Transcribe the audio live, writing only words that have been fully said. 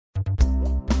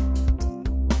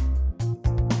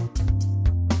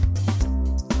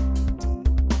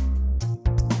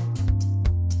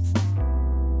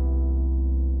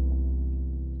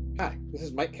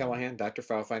is Mike Callahan, Dr.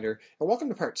 FileFinder, and welcome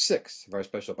to part 6 of our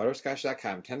special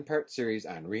Butterscotch.com 10-part series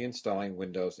on reinstalling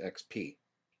Windows XP.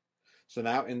 So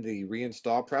now in the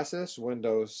reinstall process,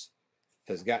 Windows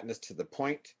has gotten us to the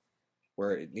point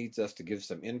where it needs us to give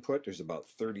some input. There's about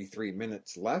 33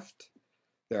 minutes left.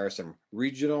 There are some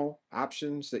regional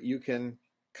options that you can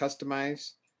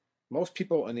customize. Most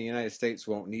people in the United States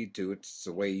won't need to. It's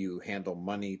the way you handle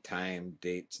money, time,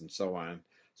 dates, and so on.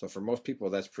 So for most people,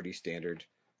 that's pretty standard.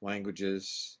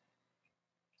 Languages,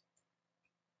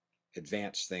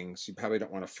 advanced things, you probably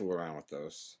don't want to fool around with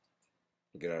those.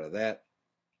 We'll get out of that.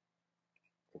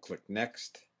 We'll click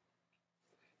Next.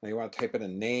 Now you want to type in a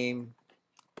name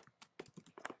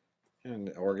and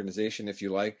an organization if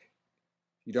you like.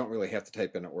 You don't really have to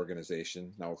type in an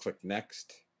organization. Now we'll click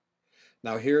Next.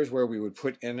 Now here's where we would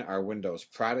put in our Windows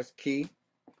product key.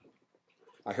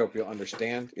 I hope you'll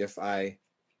understand if I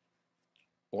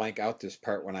blank out this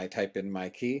part when I type in my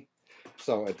key.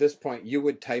 So at this point you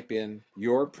would type in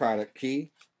your product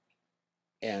key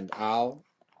and I'll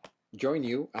join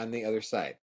you on the other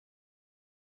side.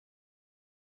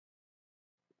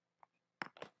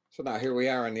 So now here we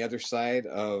are on the other side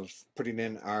of putting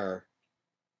in our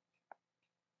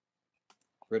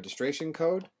registration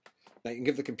code. Now you can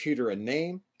give the computer a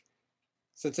name.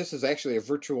 Since this is actually a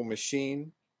virtual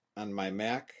machine on my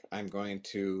Mac, I'm going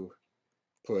to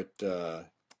put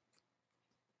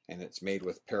and it's made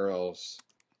with Parallels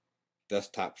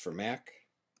Desktop for Mac.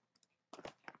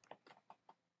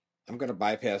 I'm going to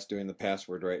bypass doing the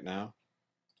password right now.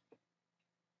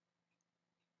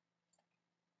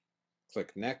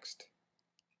 Click Next.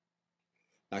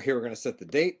 Now here we're going to set the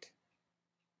date.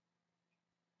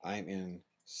 I'm in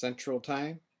Central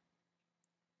Time.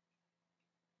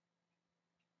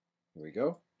 Here we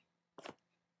go.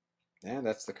 And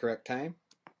that's the correct time.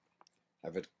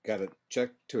 I've got it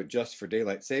checked to adjust for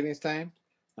daylight savings time.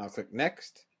 Now click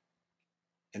Next.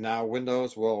 And now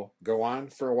Windows will go on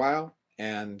for a while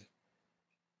and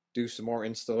do some more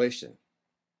installation.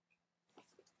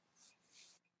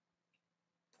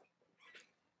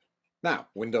 Now,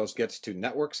 Windows gets to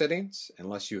network settings.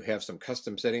 Unless you have some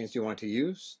custom settings you want to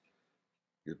use,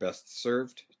 you're best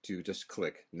served to just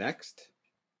click Next.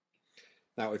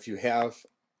 Now, if you have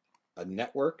a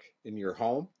network in your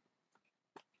home,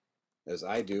 as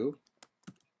I do,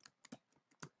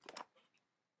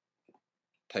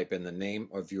 type in the name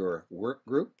of your work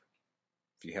group.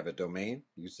 If you have a domain,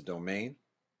 use the domain.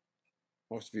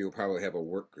 Most of you will probably have a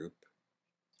work group.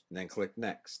 And then click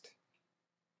Next.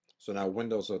 So now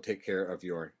Windows will take care of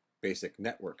your basic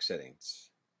network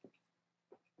settings.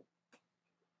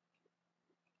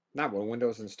 Now when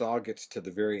Windows install gets to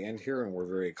the very end here, and we're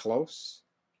very close,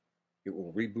 it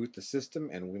will reboot the system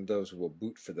and Windows will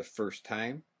boot for the first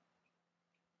time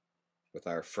with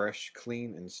our fresh,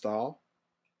 clean install.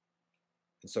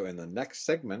 And so in the next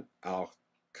segment, I'll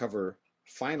cover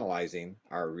finalizing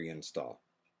our reinstall.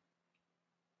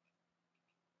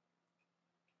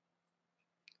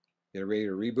 Get ready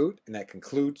to reboot, and that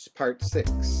concludes part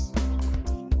 6.